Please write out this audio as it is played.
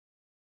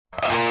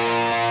Hello,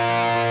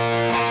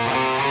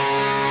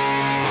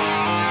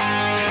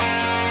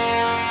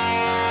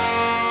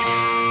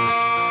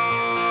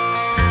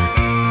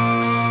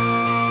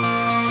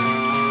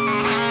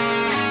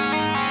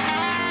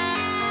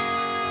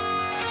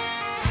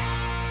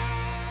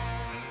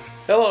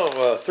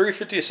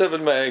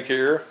 357 Mag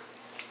here.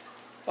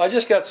 I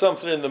just got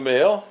something in the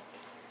mail.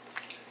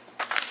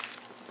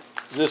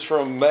 This is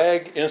from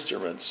Mag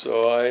Instruments,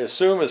 so I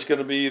assume it's going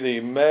to be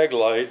the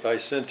Maglite I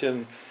sent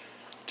in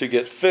to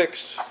get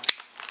fixed,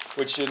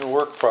 which didn't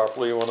work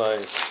properly when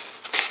I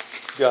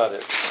got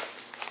it.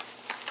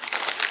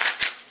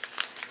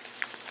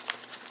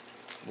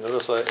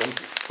 Notice I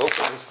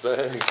opened this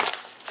bag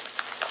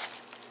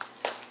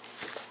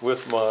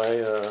with my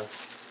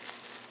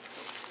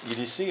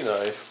EDC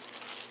knife.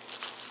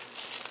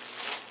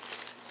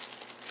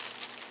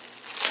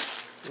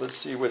 Let's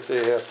see what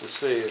they have to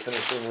say, if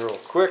anything, real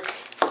quick.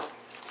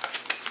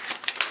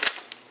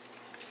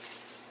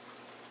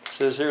 It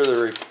says here they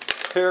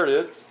repaired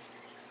it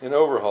and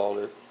overhauled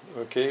it.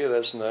 Okay,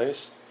 that's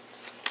nice.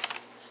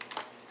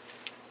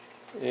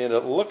 And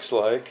it looks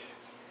like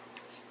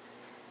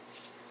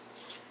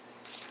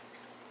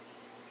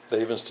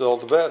they've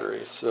installed the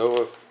battery.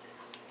 So if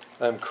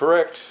I'm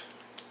correct,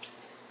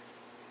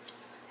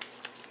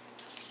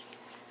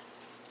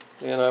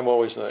 and I'm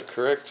always not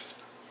correct,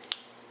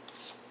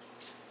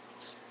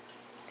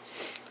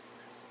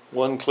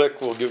 one click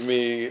will give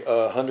me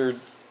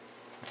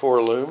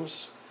 104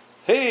 looms.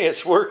 Hey,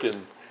 it's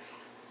working.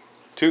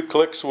 2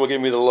 clicks will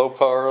give me the low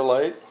power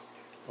light.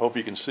 I hope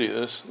you can see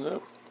this.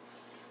 Nope.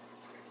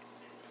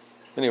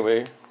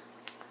 Anyway,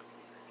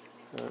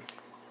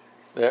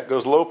 that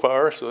goes low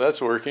power, so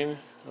that's working.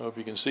 I hope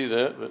you can see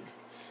that, but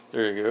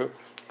there you go.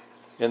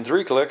 And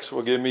 3 clicks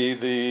will give me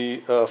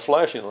the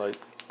flashing light.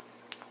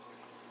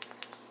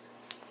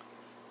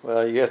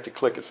 Well, you have to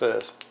click it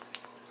fast.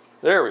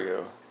 There we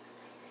go.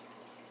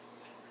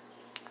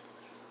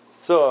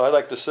 So I'd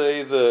like to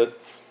say that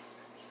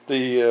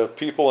the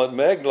people at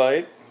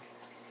Maglite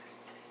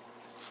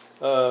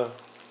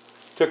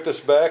took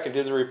this back and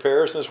did the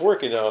repairs, and it's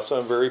working now, so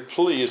I'm very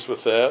pleased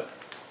with that.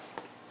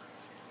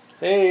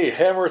 Hey,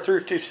 Hammer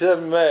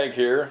 357 Mag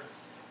here.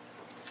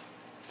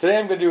 Today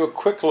I'm going to do a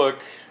quick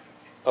look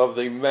of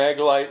the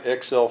Maglite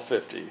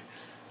XL50.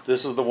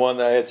 This is the one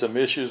that I had some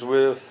issues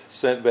with,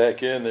 sent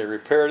back in, they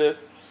repaired it.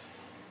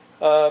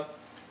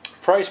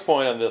 Price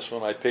point on this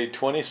one, I paid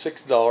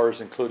 $26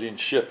 including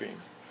shipping.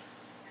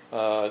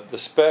 The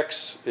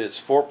specs, it's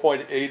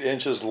 4.8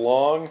 inches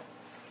long,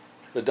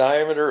 the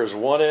diameter is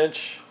 1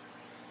 inch,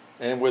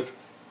 and with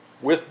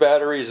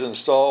batteries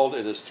installed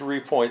it is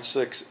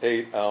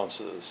 3.68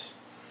 ounces.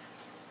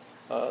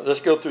 Let's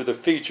go through the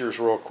features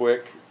real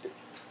quick.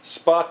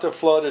 Spot to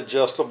flood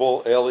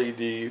adjustable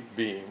LED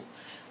beam,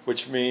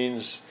 which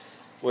means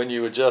when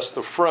you adjust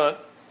the front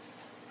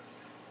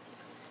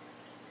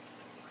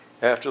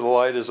after the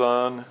light is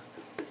on,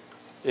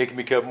 it can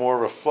become more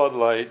of a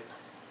floodlight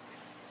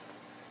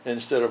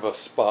instead of a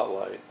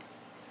spotlight.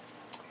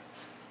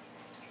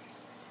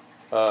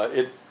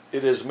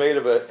 It is made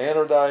of an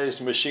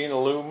anodized machine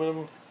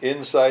aluminum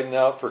inside and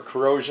out for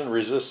corrosion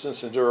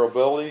resistance and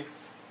durability.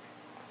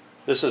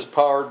 This is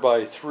powered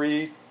by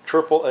 3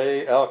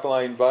 AAA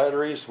alkaline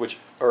batteries, which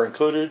are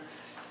included,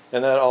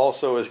 and that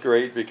also is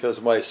great because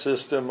my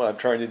system, I'm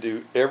trying to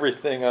do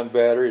everything on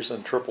batteries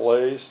and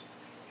AAAs.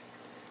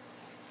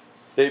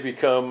 They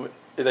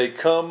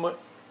come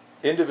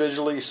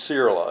individually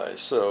serialized,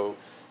 so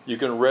you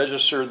can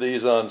register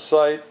these on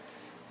site,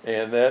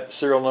 and that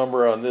serial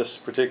number on this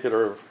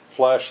particular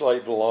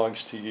flashlight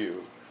belongs to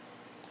you.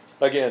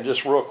 Again,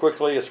 just real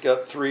quickly, it's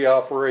got 3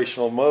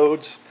 operational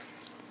modes.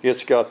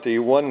 It's got the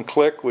 1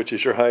 click, which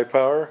is your high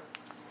power.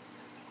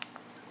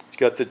 It's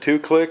got the 2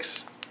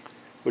 clicks,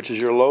 which is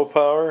your low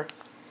power,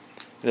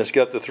 and it's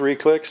got the 3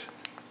 clicks,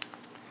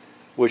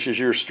 which is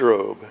your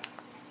strobe.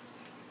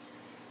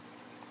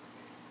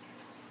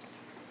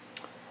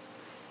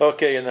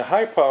 Okay, in the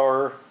high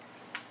power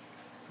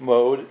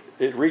mode,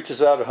 it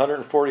reaches out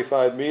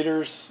 145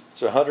 meters,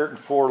 it's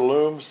 104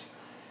 looms,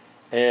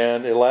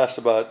 and it lasts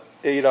about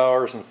 8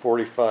 hours and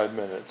 45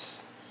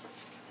 minutes.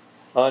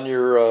 On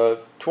your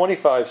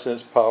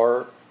 25%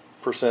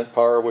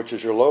 power, which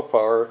is your low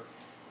power,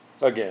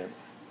 again,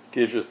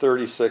 gives you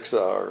 36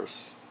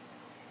 hours.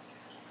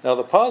 Now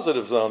the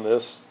positives on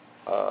this,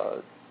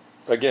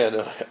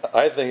 again,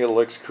 I think it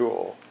looks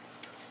cool.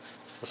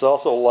 It's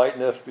also light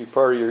enough to be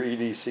part of your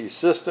EDC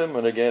system,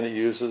 and again it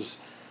uses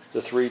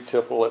the 3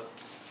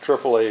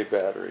 AAA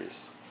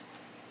batteries.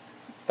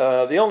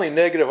 The only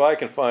negative I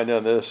can find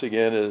on this,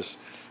 again, is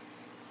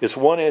it's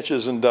 1 inch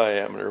in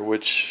diameter,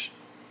 which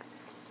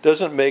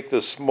doesn't make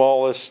the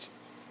smallest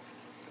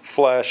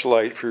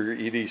flashlight for your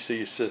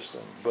EDC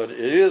system, but it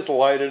is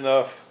light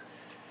enough,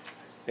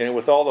 and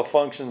with all the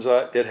functions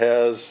it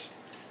has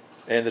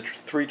and the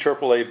 3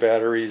 AAA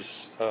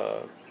batteries,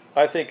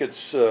 I think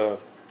it's a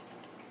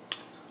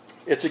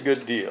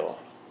good deal.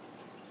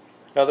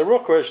 Now the real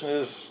question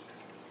is,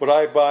 would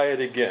I buy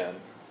it again?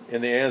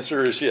 And the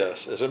answer is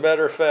yes. As a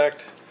matter of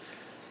fact,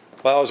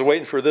 While I was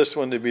waiting for this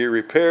one to be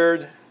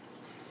repaired,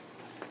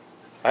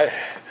 I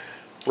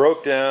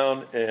broke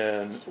down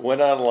and went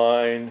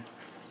online,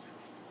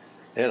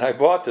 and I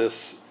bought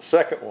this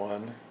second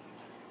one,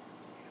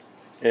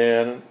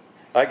 and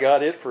I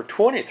got it for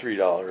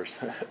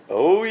 $23.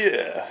 Oh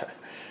yeah,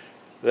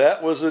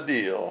 that was a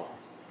deal.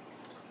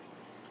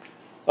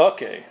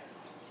 Okay,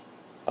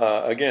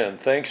 again,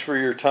 thanks for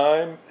your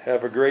time.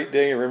 Have a great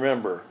day, and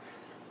remember,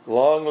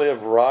 long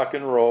live rock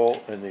and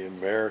roll and the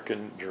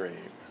American dream.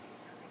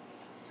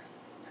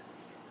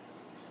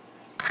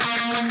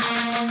 Oh my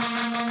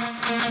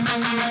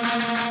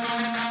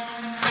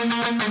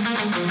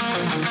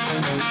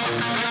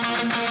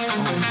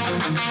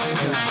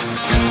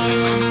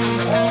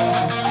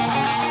God.